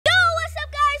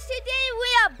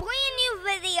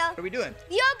are we doing?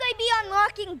 You're gonna be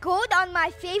unlocking gold on my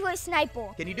favorite sniper.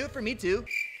 Can you do it for me too?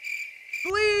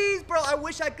 Please, bro, I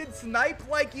wish I could snipe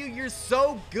like you. You're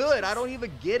so good. I don't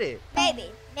even get it. Maybe.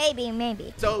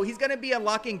 So he's gonna be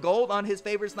unlocking gold on his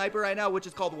favorite sniper right now, which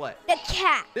is called what? The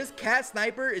KATT. This KATT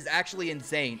sniper is actually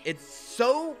insane. It's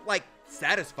so, like,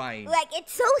 satisfying. Like,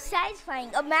 it's so satisfying.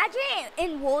 Imagine it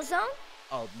in Warzone.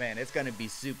 Oh man, it's gonna be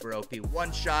super OP.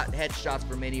 One shot, headshots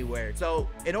from anywhere. So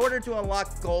in order to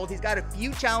unlock gold, he's got a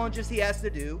few challenges he has to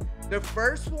do. The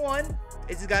first one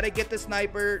is he's gotta get the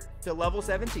sniper to level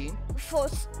 17.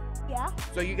 Yeah.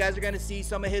 So you guys are gonna see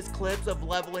some of his clips of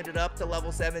leveling it up to level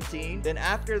 17. Then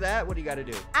after that, what do you gotta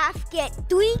do? I have to get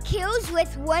 3 kills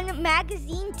with 1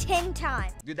 magazine 10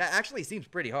 times. Dude, that actually seems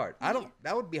pretty hard.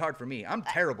 That would be hard for me. I'm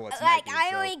terrible at Like, sniping.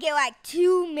 I only get like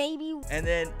 2, maybe. And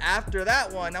then after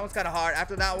that one, that one's kind of hard.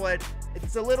 After that one,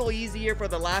 it's a little easier for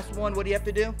the last one. What do you have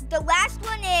to do? The last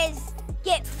one is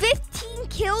get 15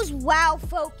 kills while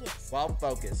focused. While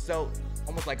focused. So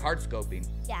almost like hard scoping.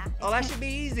 Yeah. Oh, that should be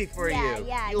easy for you.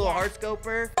 Yeah. You little hard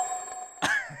scoper.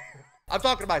 I'm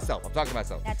talking to myself.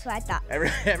 That's what I thought.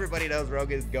 Everybody knows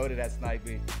Rogan's goated at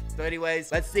sniping. So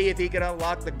anyways, let's see if he can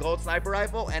unlock the gold sniper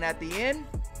rifle. And at the end,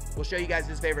 we'll show you guys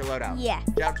his favorite loadout. Yeah.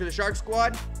 Shout out to the Shark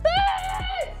Squad.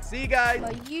 See you guys.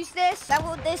 I'm gonna use this,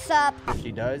 level this up.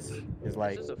 She does is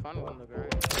like, This is a fun one to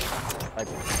grind. like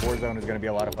Warzone is gonna be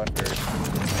a lot of fun for her.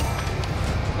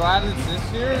 Glad it's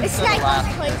this year. This instead of sniper's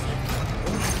last crazy. year.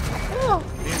 Oh,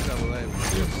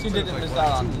 She didn't miss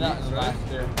out on nothing last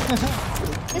year.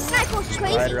 the sniper's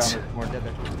Right around crazy. the corner, did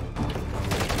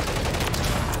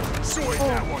Sort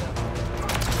that one.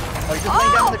 Oh, he's just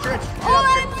laying down in the trench.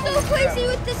 I'm so crazy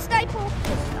with the sniper.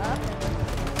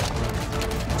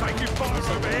 Taking fire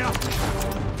over here.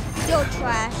 You're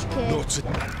trash, kid.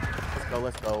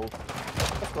 Let's go.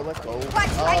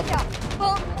 Watch right now.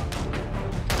 Boom.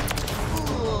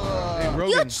 Hey, You're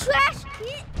Rogan. trash,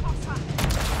 kid.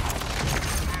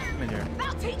 Come in here.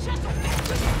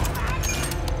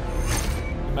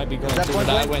 Might be going That through point what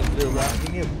I blank? went through, bro.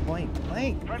 Give me a blank.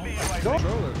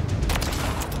 Controller.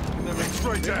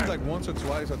 Straight Maybe down. like once or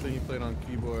twice I think he played on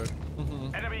keyboard.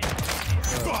 Enemy.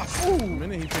 The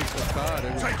minute he picked the COD,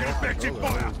 it was Taking all effective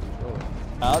controller, fire. it was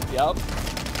controller. Yup.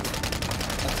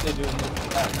 That's they doing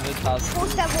that in this house. Full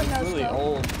level no It's really scope.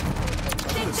 old.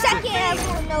 Second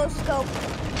level no scope.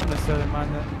 Necessarily mind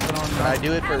that. Put on When I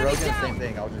do it for Rogan, same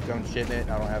thing. I'll just go and shit it.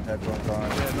 I don't have headphones on. Yeah,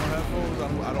 no headphones. I I'll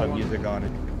don't have want music on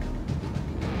it.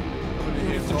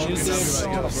 Some music,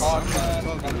 Like, yo, bro, I'm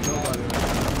not talking to nobody.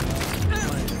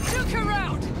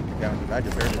 Yeah, I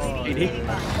just heard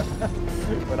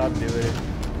it. But I'm doing it.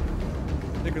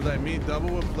 Because like me, double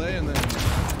would play and then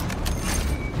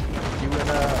You and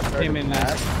start Came a in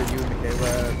pass for you and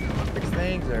Kayla fix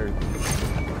things or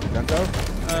done so?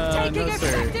 no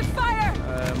sir.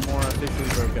 More officially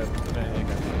broke up today.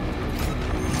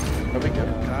 No big deal.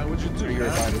 what'd you do? Are you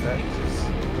man? fine with that?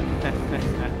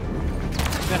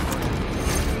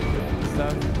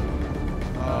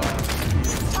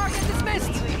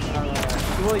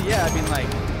 Well, yeah, I mean, like,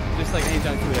 just like any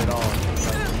junk food at all.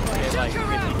 Like,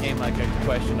 it became like a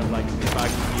question of like if I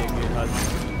could be a good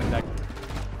husband. Like that.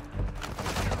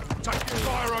 Taking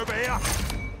fire over here.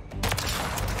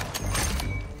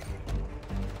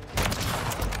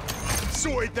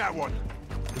 Sorted that one.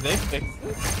 Did they fix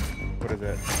this? What is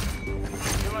it?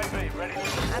 UAV ready to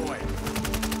deploy.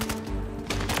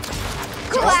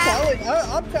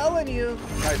 I'm telling you.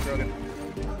 Nice, Rogan.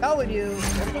 Telling you.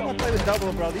 Every time I play with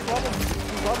double, bro, these levels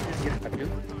just get at you.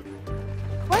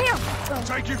 Wham!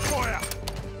 Taking fire.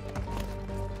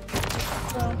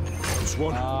 Close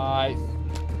one. Nice.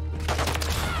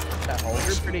 That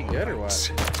holder's pretty good or what?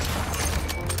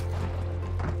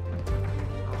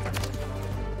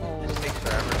 This takes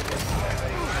forever.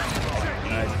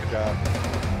 Nice, good job.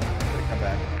 Way to come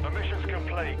back. The mission's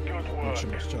complete. Good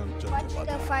work. Watch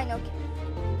the final kill.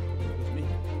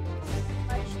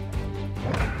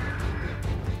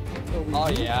 Oh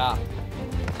yeah.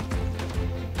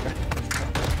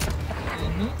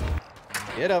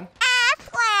 Get him.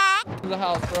 To the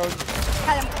house, bro.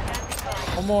 Got him.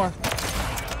 One more.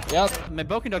 Yep. My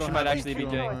bow conduction might actually be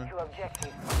doing.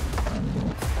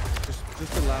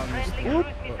 Just allow me to whoop.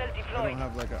 I don't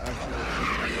have like an actual.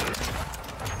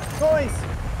 Boys.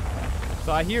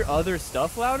 So I hear other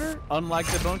stuff louder, unlike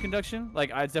the bone conduction.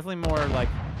 Like, it's definitely more like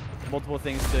multiple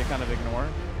things to kind of ignore.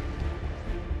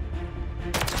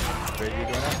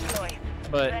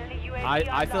 But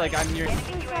I feel like I'm near.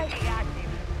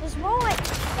 There's more like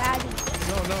baddies.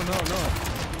 No.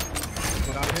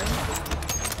 Without him?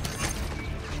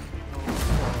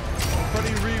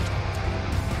 Freddie Reeves.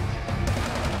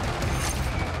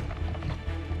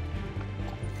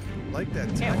 like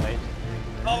that. Can't wait.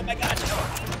 Oh my god.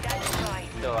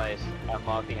 Still nice.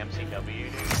 Unlock the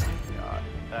MCW, dude. God,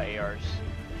 the ARs.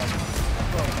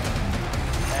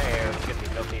 That AR is gonna be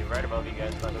filthy right above you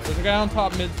guys, by the way. There's a guy on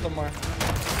top mid somewhere.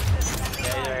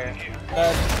 Yeah, he's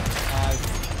there. Nice.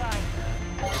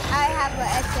 I have a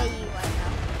SAE right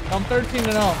now. I'm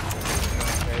 13-0.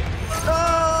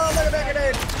 Oh, look at that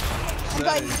grenade. I'm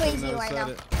going crazy right now.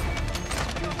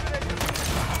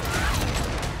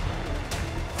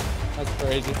 That's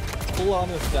crazy. Full on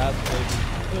with stats, baby.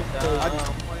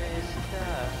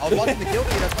 I was watching the kill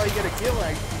feed. That's how you get a kill.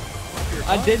 Like,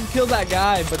 I didn't kill that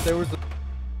guy, but there was a...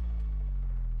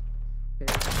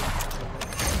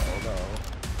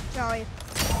 Sorry.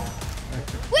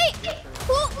 Wait!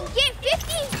 Who get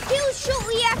 50 kills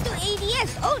shortly after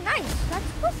ADS? Oh, nice. That's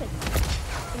perfect.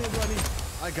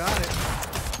 I got it.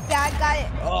 Yeah, I got it.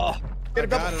 oh, I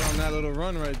got it on that little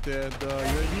run right there. Still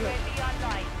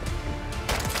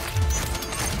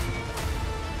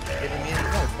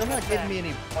not giving me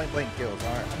any point blank kills.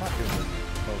 All right, I'm not doing this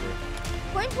over.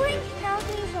 Point blank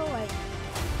nowadays are like...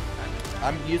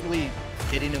 I'm usually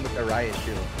hitting him with the riot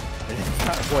shield. It's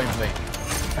not point blank.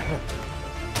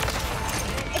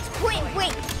 It's point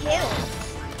blank kills.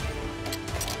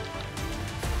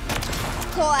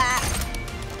 KATT.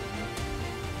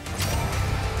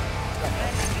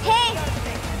 Hey!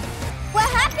 What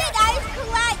happened? I was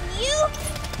KATT you?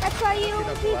 That's why you don't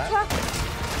keep talking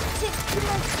to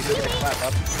my teammates.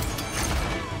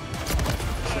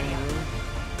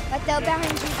 But they're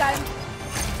behind you, got him.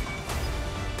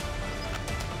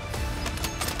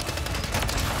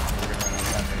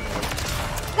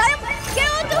 Got him! Get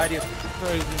on the...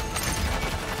 Crazy.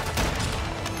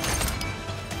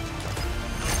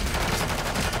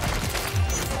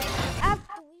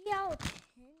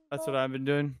 That's what I've been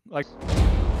doing. Like,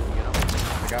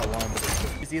 I got one.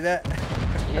 You see that?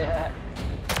 Yeah.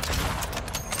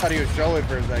 Thought he was trolling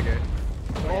for a second.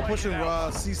 They're all pushing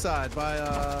seaside by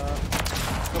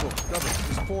double.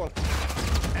 There's 4.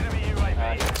 Enemy UAV.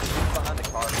 He's behind the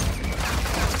car.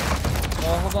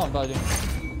 oh, hold on, buddy.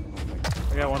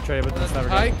 I got one trade, but that's never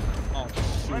good. Oh,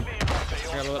 shoot.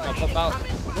 I gotta let my pop out.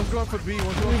 One's going for B.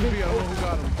 One's going for B. I don't know who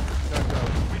got him.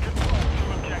 We can block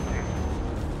the objective.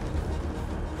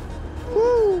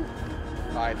 Woo!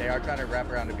 Alright, they are trying to wrap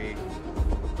around to B.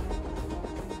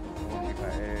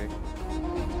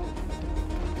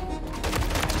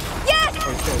 Yes!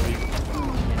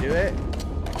 You do it?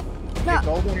 No. Get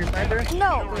gold on your sniper?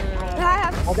 No. I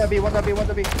have... One's on B, one's on B, one's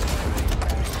on B.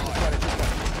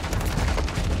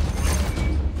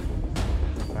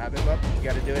 What happened, bub? You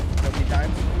gotta do it so many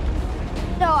times?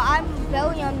 No, I'm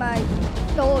belly on my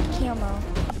gold camo.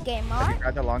 Game Have on? you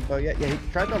tried the longbow yet? Yeah, he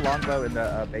tried the longbow in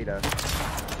the beta.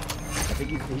 I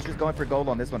think he's just going for gold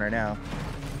on this one right now.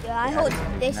 Yeah, I hope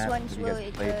this one's really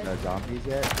Have you guys good. played zombies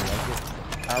yet? You like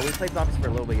it? We played zombies for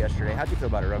a little bit yesterday. How'd you feel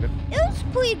about it, Rogan? It was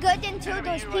pretty good until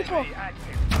those people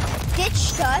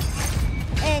ditched us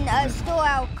and stole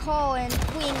our call and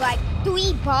putting like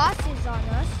 3 bosses on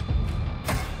us.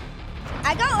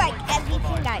 I got like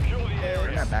everything I We're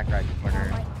in that back right corner.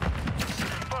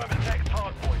 Confirm the next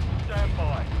hard point. Stand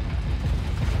by.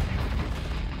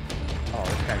 Oh,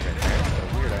 this guy's right there. It's a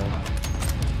weirdo.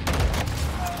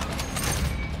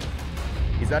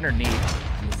 He's underneath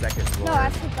in the second floor. No, I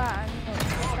forgot.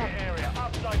 Target area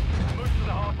update. Move to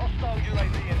the hard hostile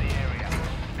UAV in the area.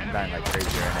 I'm dying like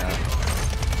crazy right now.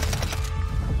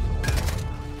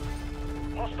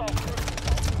 Hostile crew.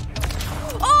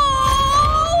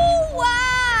 Oh,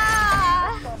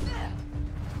 wow!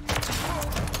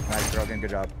 Nice, Rogan.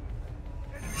 Good job.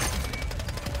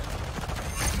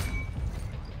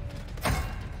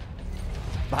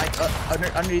 Behind,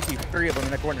 underneath you. 3 of them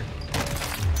in the corner.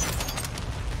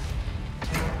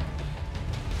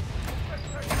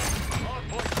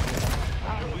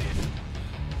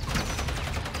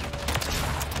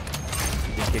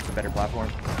 Just kick a better platform.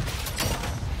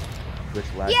 Switch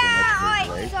last Yeah,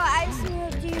 alright, so I just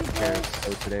need to do this.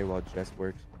 So today while Jess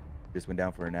works, just went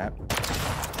down for a nap.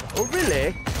 Oh,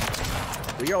 really?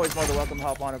 Well, you're always more than welcome to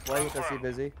hop on and play with us, you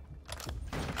busy.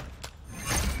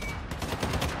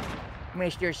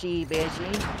 Mr. C,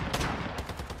 busy.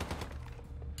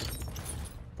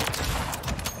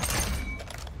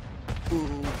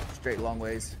 Ooh, straight long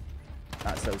ways.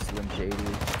 Not so slim shady.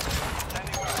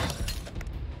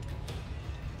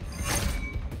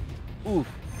 Oof.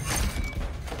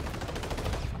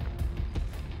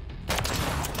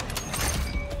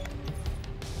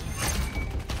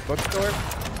 Bookstore?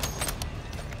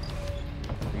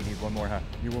 We need one more, huh?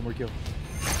 You need one more kill.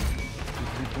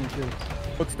 Need one kill.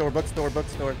 Bookstore, bookstore,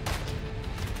 bookstore.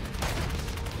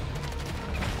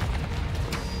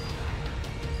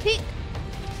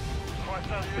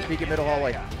 Just peek at middle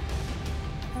hallway.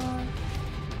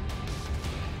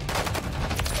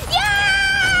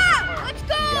 Yeah! Let's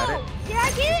go! You got it? Did I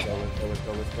get it? Let's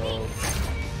go.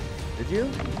 Did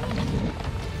you?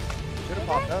 Should have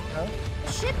popped up, no? It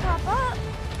should pop up.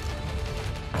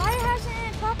 Why hasn't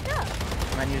it popped up?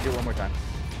 I need to do it one more time.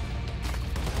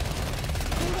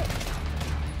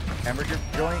 Hamburger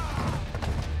joint.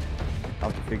 I'll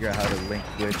have to figure out how to link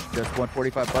with just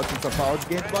 $145 in some college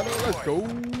games. By the way, let's go.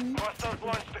 Hostiles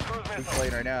launched the cruise Who's missile.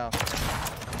 playing right now?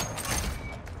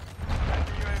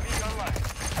 UAV online.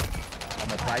 On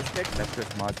the price pick, that's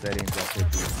just mod settings. I'll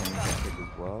take the same pick as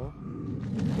well.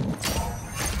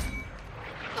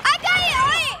 I got it!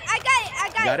 I got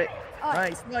You got it! it?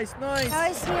 Nice. Now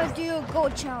it's gonna do a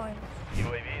gold challenge.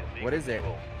 What is it?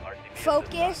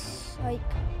 Focus, like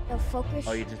the focus.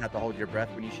 Oh, you just have to hold your breath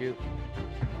when you shoot?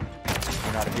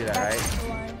 You know how to do that, That's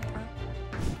right?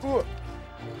 the one.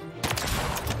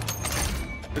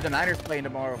 Who's the Niners playing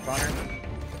tomorrow, Connor?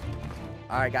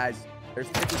 Alright, guys. There's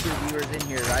 52 viewers in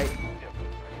here, right?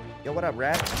 Yo, what up,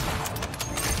 Rat?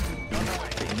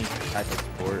 He needs some type of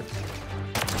support.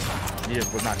 He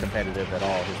just was not competitive at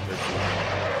all his first game.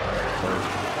 So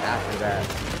after that,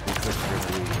 we switched to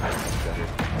the league. I think it's better.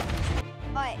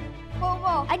 Alright, full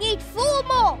more. I need full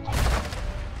more.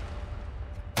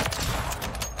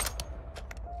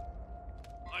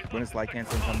 When is light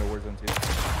canceling from the Warzone 2?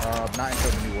 Not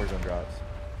until the new Warzone drops.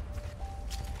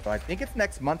 So I think it's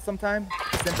next month sometime.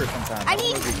 December sometime. I don't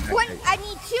need know the exact one. date. I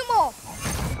need two more.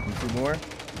 Need 2 more?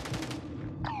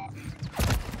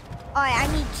 Alright, I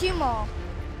need two more.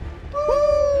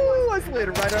 Woo! I slid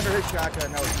it right under his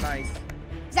shotgun. That was nice.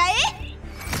 Is that it?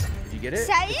 Did you get it? Is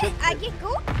that it? I get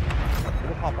gold?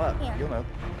 It'll pop up. Yeah. You'll know.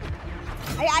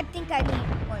 I think I need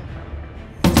one.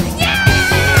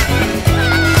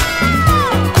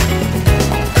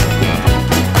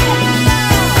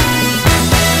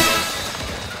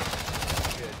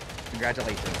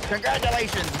 Congratulations.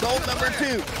 Congratulations. Gold number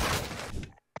 2.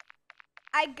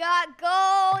 I got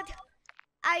gold.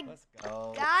 Let's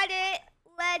go. Got it.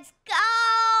 Let's go.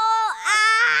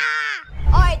 Ah!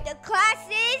 Alright, the class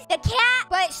is the cat,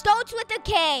 but it starts with a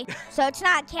K. So it's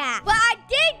not cat. But I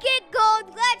did get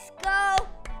gold. Let's go.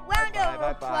 Round of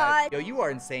applause. Yo, you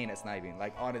are insane at sniping.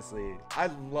 Like, honestly, I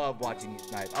love watching you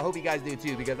snipe. I hope you guys do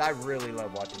too, because I really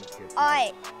love watching this kid snipe.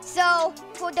 Alright, so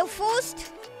for the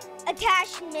first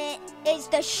attachment is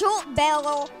the short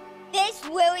barrel. This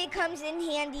really comes in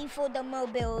handy for the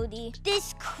mobility.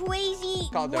 This crazy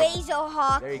Called the- Razor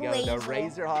Hawk There you go, laser. the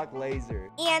Razor Hawk laser.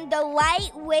 And the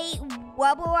lightweight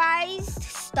rubberized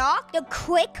stock, the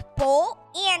quick bolt,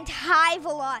 and high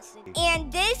velocity.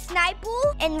 And this sniper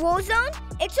in Warzone,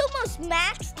 it's almost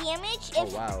max damage. Oh,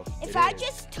 wow. If It I is.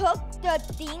 just took the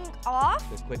thing off,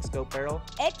 This quick scope barrel?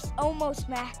 it's almost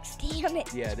max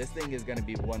damage. Yeah, this thing is gonna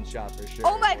be one shot for sure.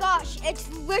 Oh my gosh, it's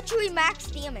literally max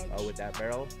damage. Oh, with that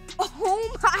barrel?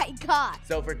 Oh my god.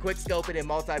 So for quick scoping and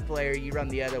multiplayer, you run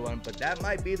the other one, but that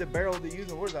might be the barrel to use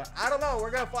in Warzone. I don't know.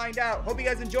 We're gonna find out. Hope you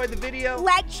guys enjoyed the video.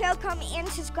 Like, share, comment, and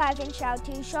subscribe. And shout out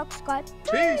to subscribe.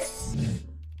 Peace.